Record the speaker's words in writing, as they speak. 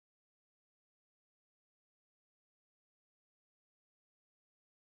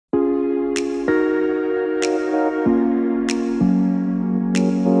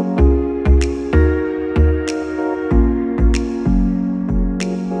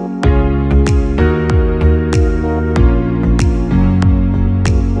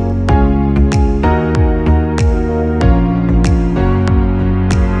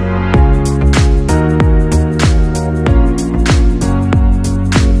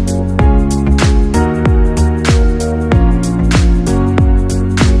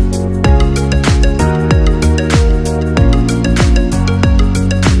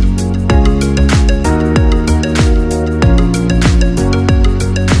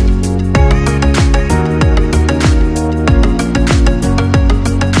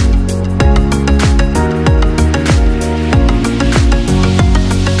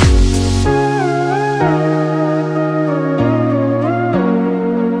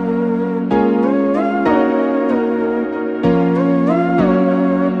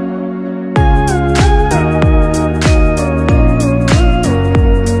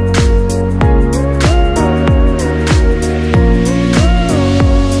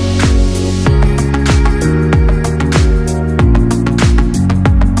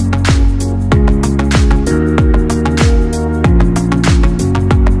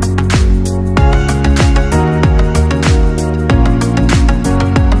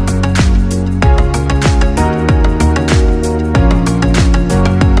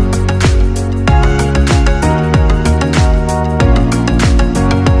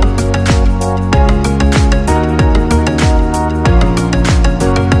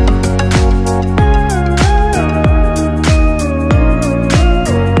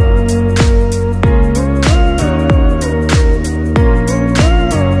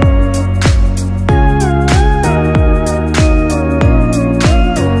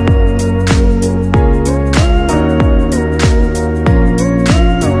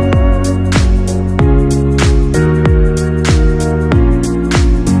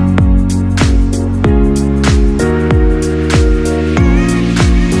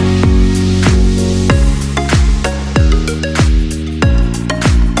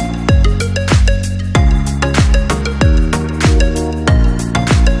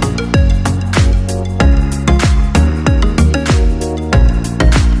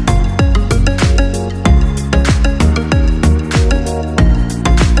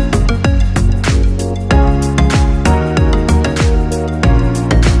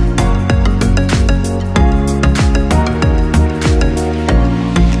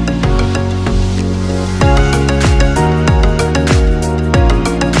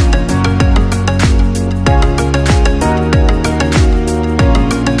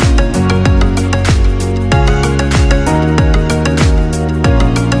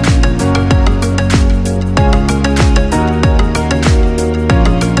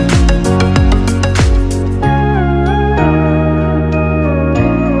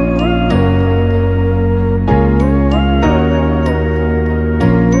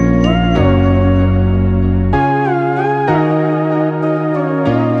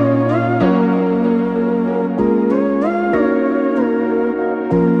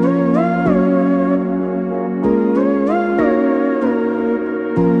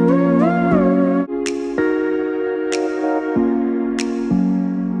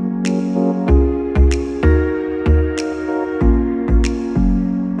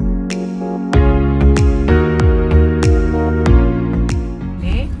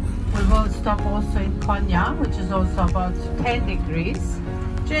stop also in Konya, which is also about 10 degrees.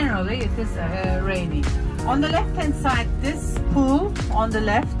 Generally, it is rainy. On the left-hand side, this pool on the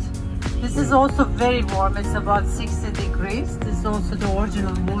left, this is also very warm. It's about 60 degrees. This is also the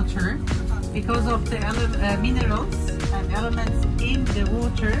original water. Because of the minerals and elements in the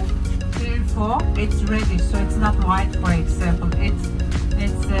water, therefore it's reddish. So it's not white, for example. It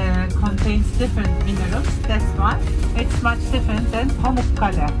contains different minerals. That's why it's much different than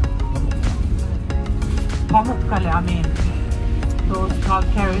Pamukkale. Pamukkale, I mean, those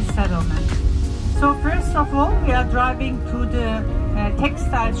calcareous settlements. So first of all, we are driving to the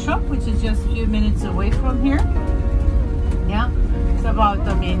textile shop, which is just a few minutes away from here. Yeah, it's about,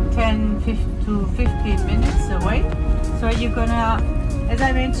 I mean, 10 to 15 minutes away. So you're gonna, as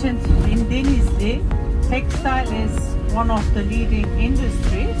I mentioned, in Denizli, textile is one of the leading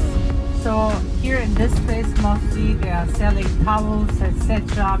industries. So here in this place, mostly they are selling towels,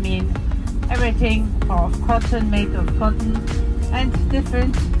 etc. I mean, everything of cotton, made of cotton, and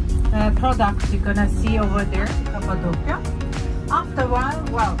different products you're gonna see over there in Cappadocia. After a while,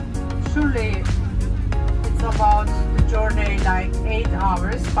 well, surely it's about the journey like 8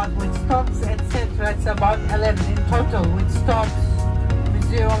 hours, but with stops, etc., it's about 11 in total, with stops,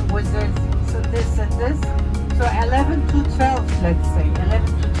 museum, visits, so this and this. So 11 to 12, let's say, 11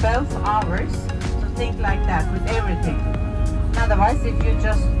 to 12 hours, so think like that with everything. Otherwise, if you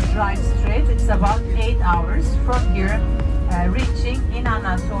just drive straight, it's about 8 hours from here, reaching in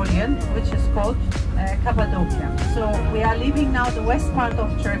Anatolian, which is called Cappadocia. So we are leaving now the west part of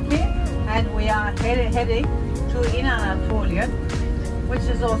Turkey, and we are heading to in Anatolian, which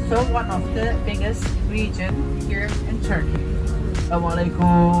is also one of the biggest region here in Turkey.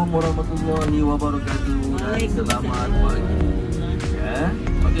 Assalamualaikum warahmatullahi wabarakatuh. Selamat pagi. Ya.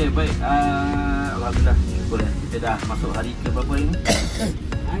 Okey, baik. Alhamdulillah, syukur ya. Kita dah masuk hari ke berapa ini?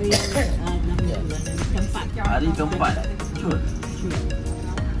 Hari keempat. Sure.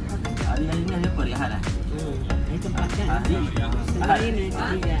 Hari ini hari apa? Rehat lah. Hari keempat kan? Hari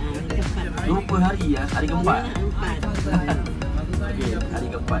keempat. Lupa hari ya, hari keempat. Okey, hari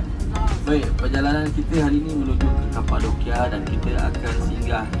keempat. Baik, perjalanan kita hari ini menuju ke Cappadocia dan kita akan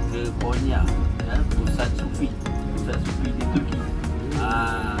singgah ke Konya, ya, pusat sufi di Turki.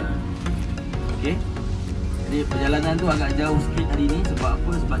 Okey. Jadi perjalanan tu agak jauh sikit hari ini sebab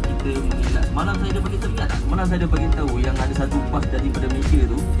apa? Sebab kita mengelak. Semalam saya dah bagi tahu, ingat tak? Semalam saya dah bagi tahu yang ada satu bas daripada Malaysia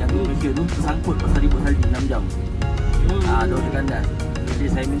tu, yang dari Malaysia tu tersangkut pasal ribut salji 6 jam. Dia terkandas. Jadi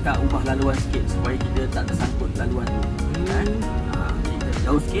saya minta ubah laluan sikit supaya kita tak tersangkut laluan tu.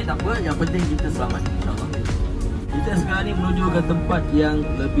 Jauh sikit tak apa, yang penting kita selamat, insyaAllah. Kita sekarang ni menuju ke tempat yang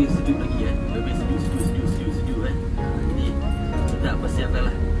lebih sejuk lagi, lebih sejuk, jadi kita bersiapkan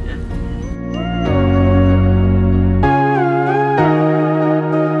lah, ya.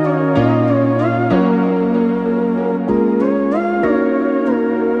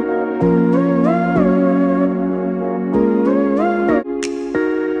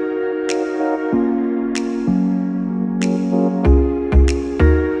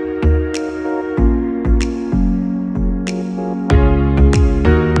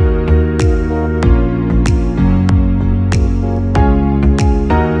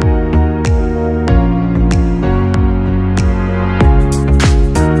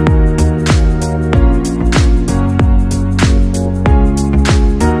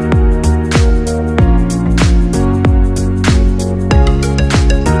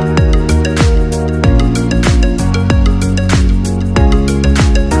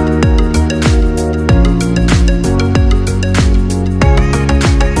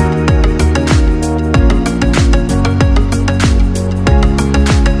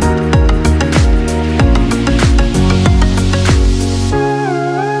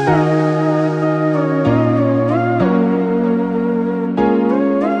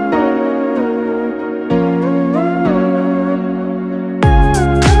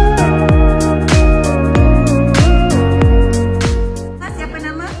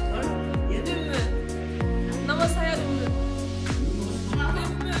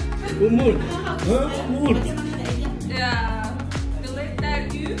 Umur. Umur. Ya. The letter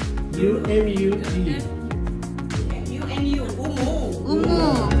U. U-M-U-D. U-M-U. Umu.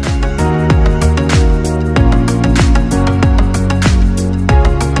 Umu.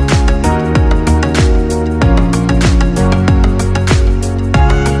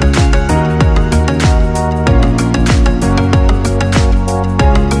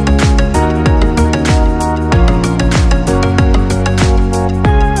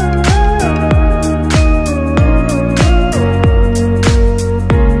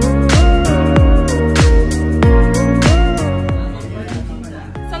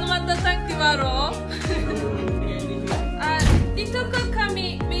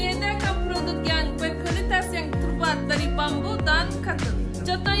 bambu dan kayu.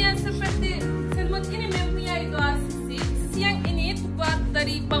 Contohnya seperti selimut ini mempunyai dua sisi. Yang ini terbuat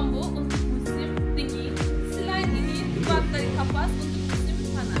dari bambu untuk musim dingin. Selain ini terbuat dari kapas untuk musim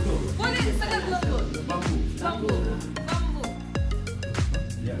panas. Boleh sangat lembut. Bambu.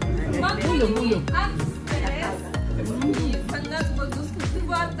 Bambu ini anti stres. Sangat bagus.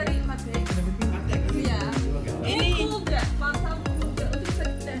 Terbuat dari matek. Ya. Ini juga pasal juga untuk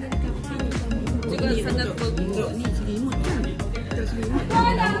sekitar juga sangat bagus. Ini selimut kan?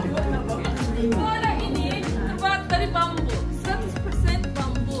 Bola ini terbuat dari bambu, 100%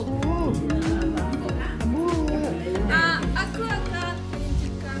 bambu. Aku akan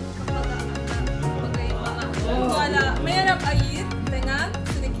menunjukkan kepada anda bagaimana bola merah air dengan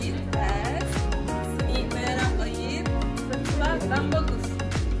sedikit es. Ini merah air terbuat dan bagus.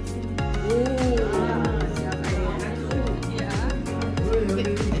 Ya.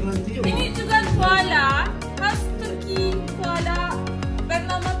 Ini juga bola khas Turki, bola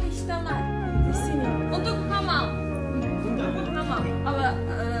bernama Piştamal di sini untuk hamal.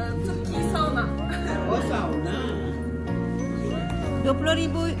 Turki sauna. Oh, sauna.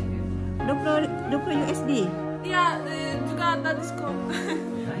 20.000 20 USD. Ya, juga ada diskon.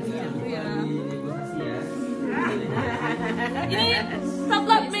 Ya. Ini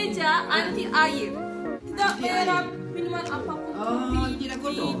tablet meja anti air. Tidak merah minuman apapun. Oh, tidak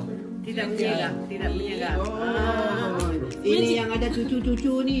kotor. Tidak menyerap. Ini yang ada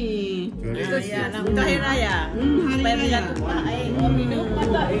cucu-cucu ni. Ya, untuk hari raya. Hari raya. Minum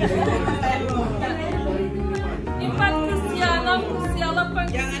pada. 4 Rusia, 6 Rusia, 8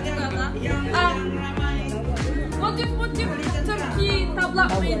 Rusia. Motif-motif Turki tablet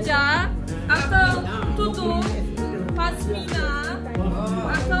meja atau tutup, pasmina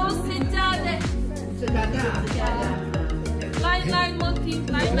atau sejadah. Lain-lain motif,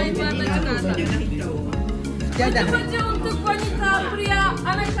 lain-lain warna juga ada. Baju untuk wanita, pria,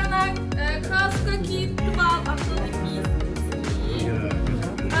 anak-anak, kaos kaki tebal atau tipis.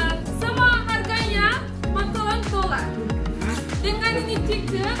 Semua harganya $40. Dengan ini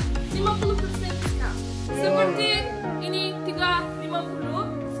tiket 50% diskon. Seperti ini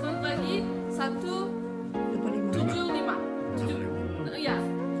 350, diskon lagi 175. Ya,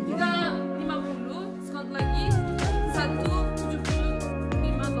 350, diskon lagi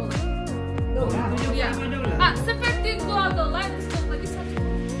 $175. Ya. Seperti $2, diskon lagi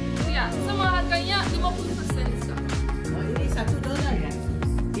 $1. Ya, semua harganya 50% diskon. Ini $1 ya?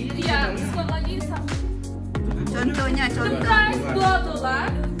 Ya, diskon lagi 1. Contohnya, Tukar $2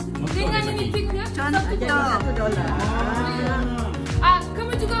 dengan ini tiket $1.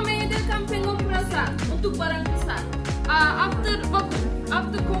 Kami juga menyediakan pengoperasi untuk barang besar.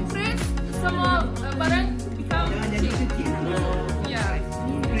 After kompres semua barang become cheap. Ya,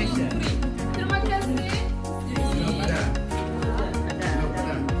 free. Terima kasih.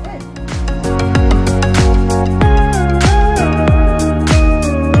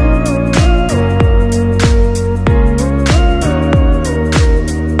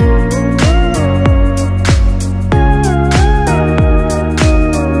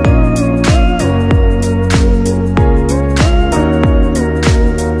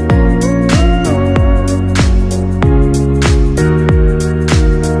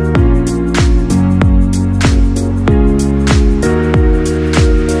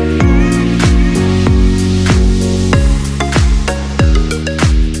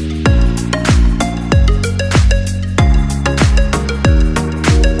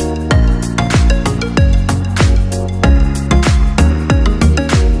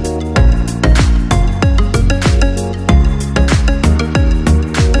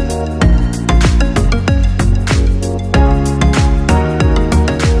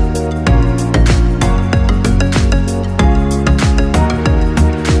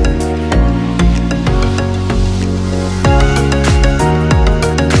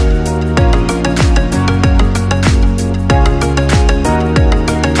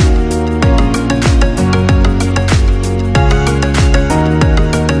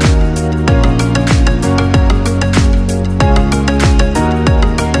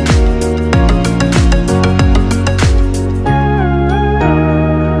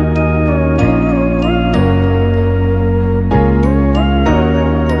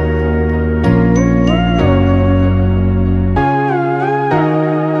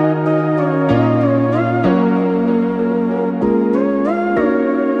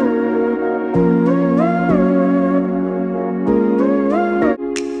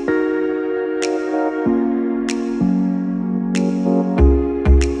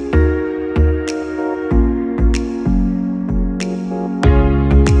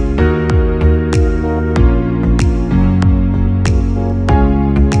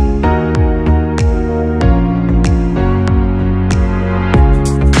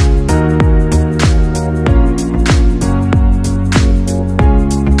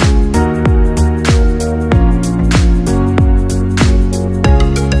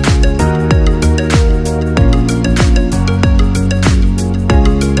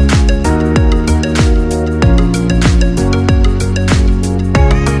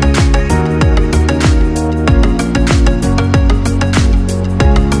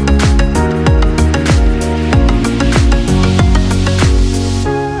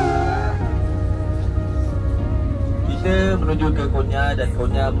 menuju ke Konya dan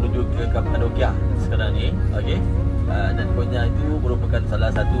Konya menuju ke Kapadokia sekarang ni. Okey. Dan Konya itu merupakan salah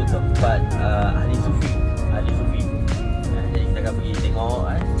satu tempat ahli sufi. Jadi kita akan pergi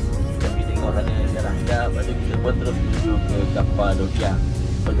tengok kita pergi tengok sana sekarang sekejap. Lepas tu kita pun terus menuju ke Kapadokia.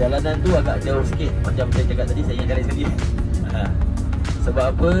 Perjalanan tu agak jauh sikit. Macam saya cakap tadi, saya ingat sekali.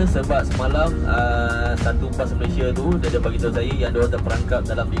 Sebab apa? Sebab semalam satu bas Malaysia tu dia ada beritahu saya yang diorang terperangkap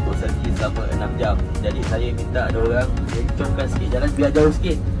dalam ikut selfie selama 6 jam. Jadi saya minta ada orang kencangkan sikit jalan biar jauh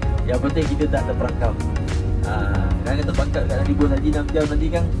sikit. Yang penting kita tak terperangkap. Kan terperangkap kat nanti bos haji 6 jam nanti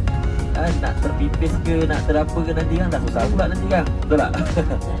kan nak terpipis ke nak terapa ke nanti kan dah susah pula nanti kan. Betul tak?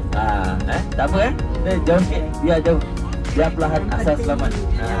 Tak apa jauh sikit biar jauh. Biar perlahan asal selamat.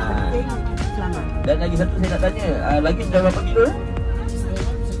 Selamat. Dan lagi satu saya nak tanya, lagi sudah berapa kilo?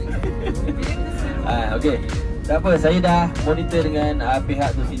 Okey. Tak apa, saya dah monitor dengan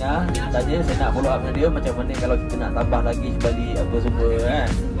pihak Tursina. Tanya saya nak follow up dengan dia macam mana kalau kita nak tambah lagi balik apa semua kan.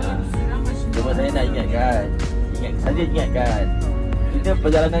 Cuma saya nak ingatkan, kita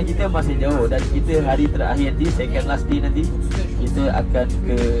perjalanan kita masih jauh dan kita hari terakhir nanti, second last day nanti kita akan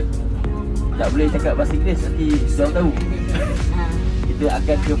ke, tak boleh cakap bahasa Inggeris nanti diorang tahu. Kita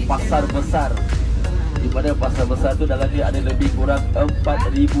akan ke pasar besar. Di mana pasar besar tu dalam dia ada lebih kurang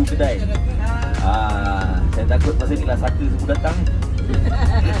 4,000 kedai. Saya takut masa ni lah saka semua datang.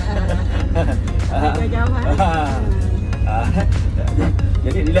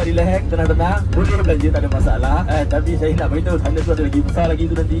 Jadi relax, tenang-tenang, boleh belanja tak ada masalah. Tapi saya nak beritahu sana tu ada lagi besar lagi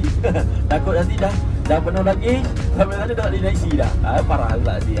tu nanti. Takut nanti dah penuh lagi, sampai sana dah tak boleh naik isi dah. Parah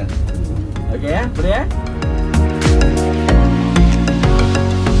pula nanti ya. Okey boleh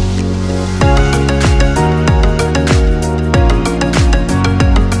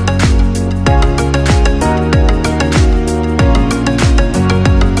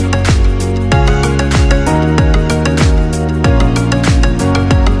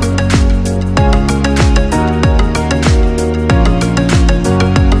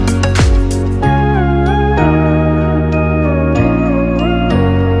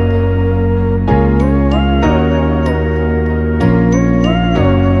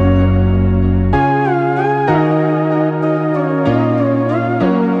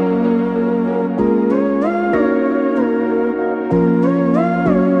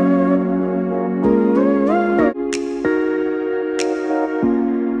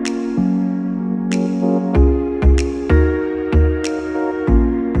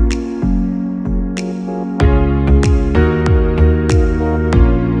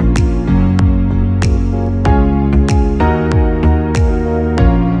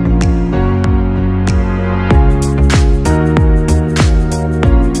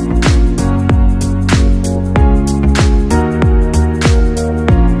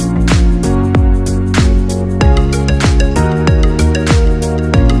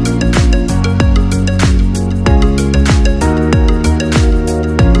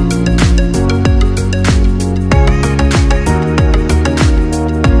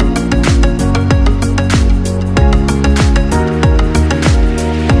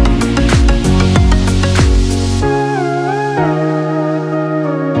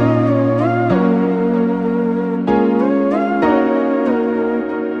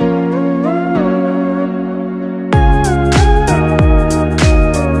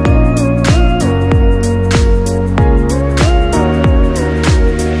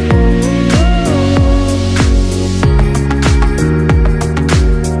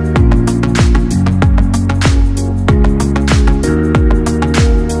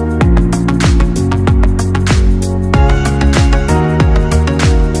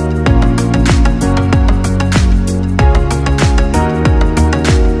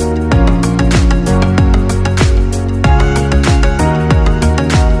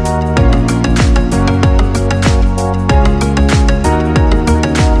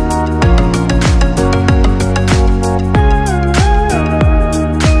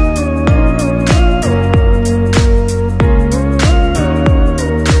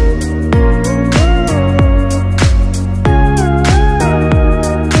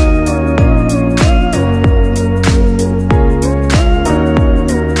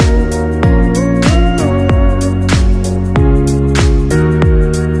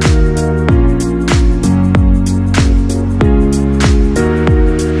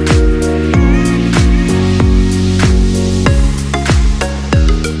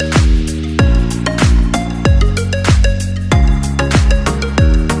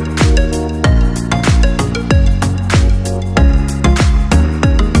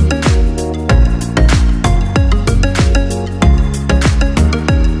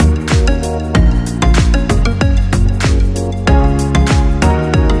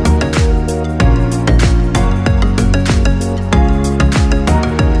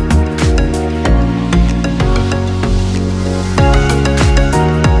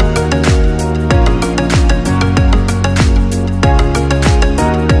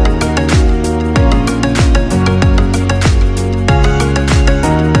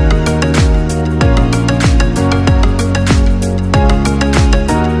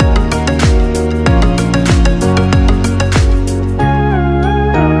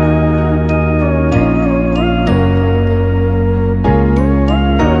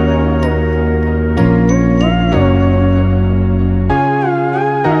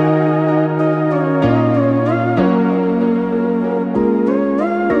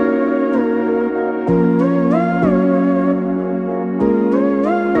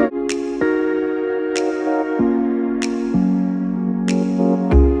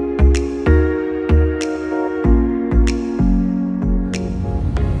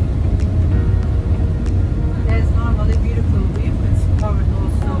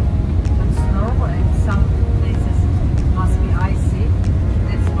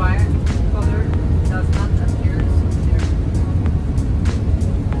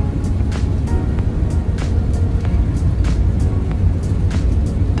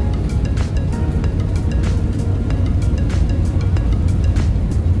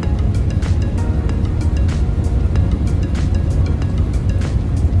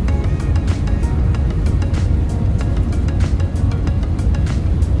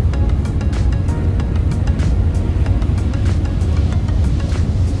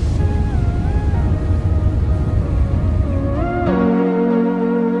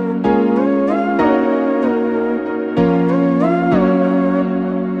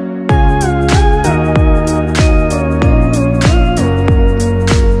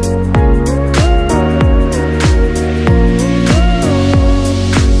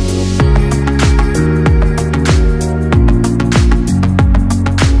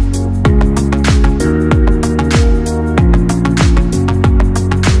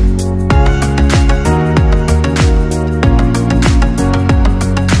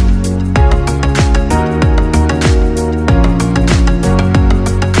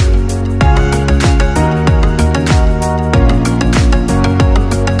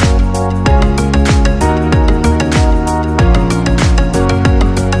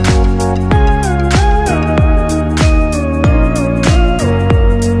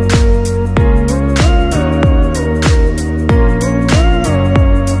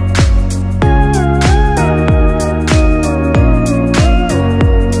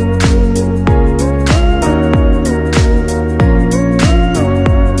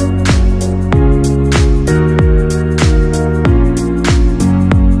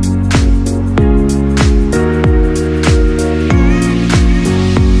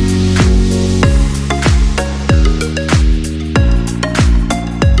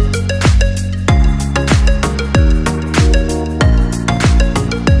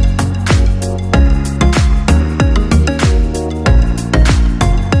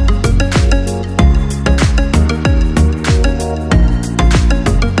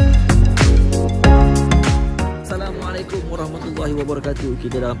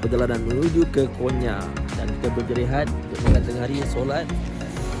perjalanan menuju ke Konya, dan kita beristirahat untuk makan tengah hari, solat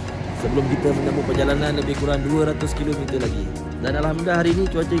sebelum kita menyambut perjalanan lebih kurang 200 km lagi. Dan alhamdulillah hari ini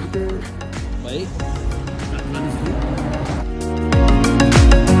cuaca kita baik, tak panas tu.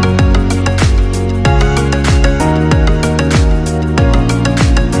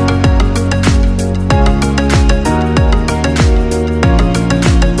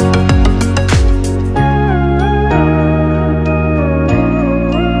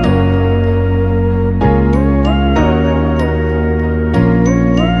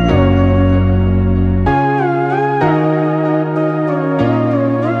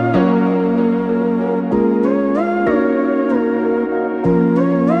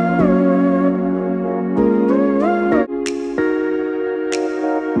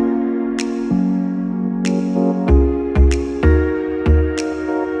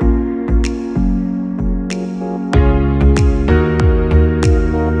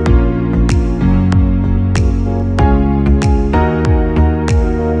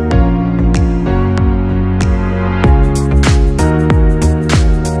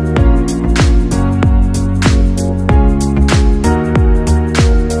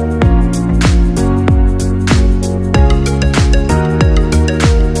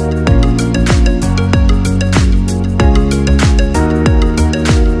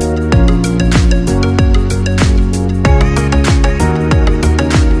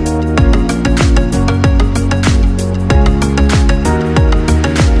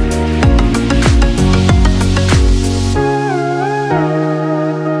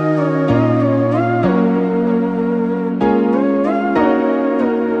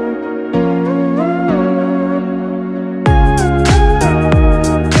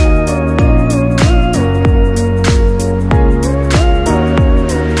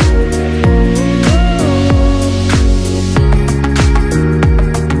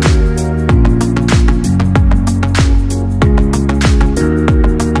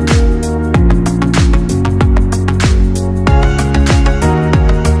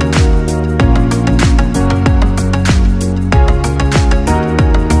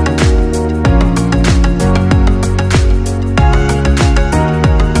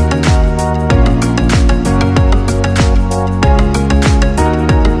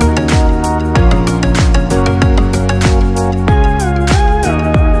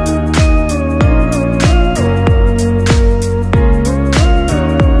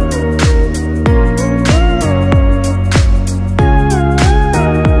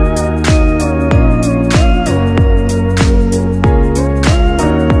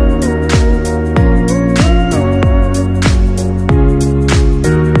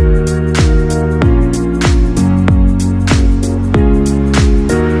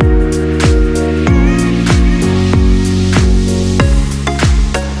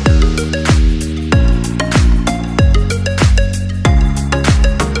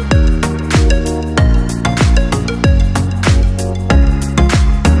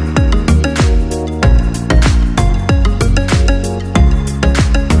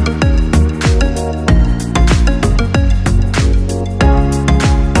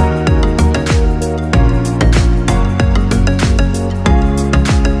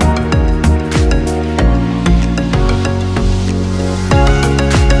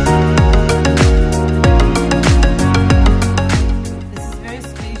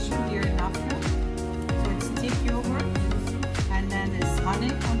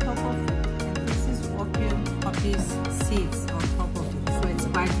 Seeds on top of it, so it's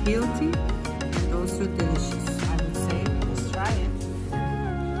quite healthy and also delicious.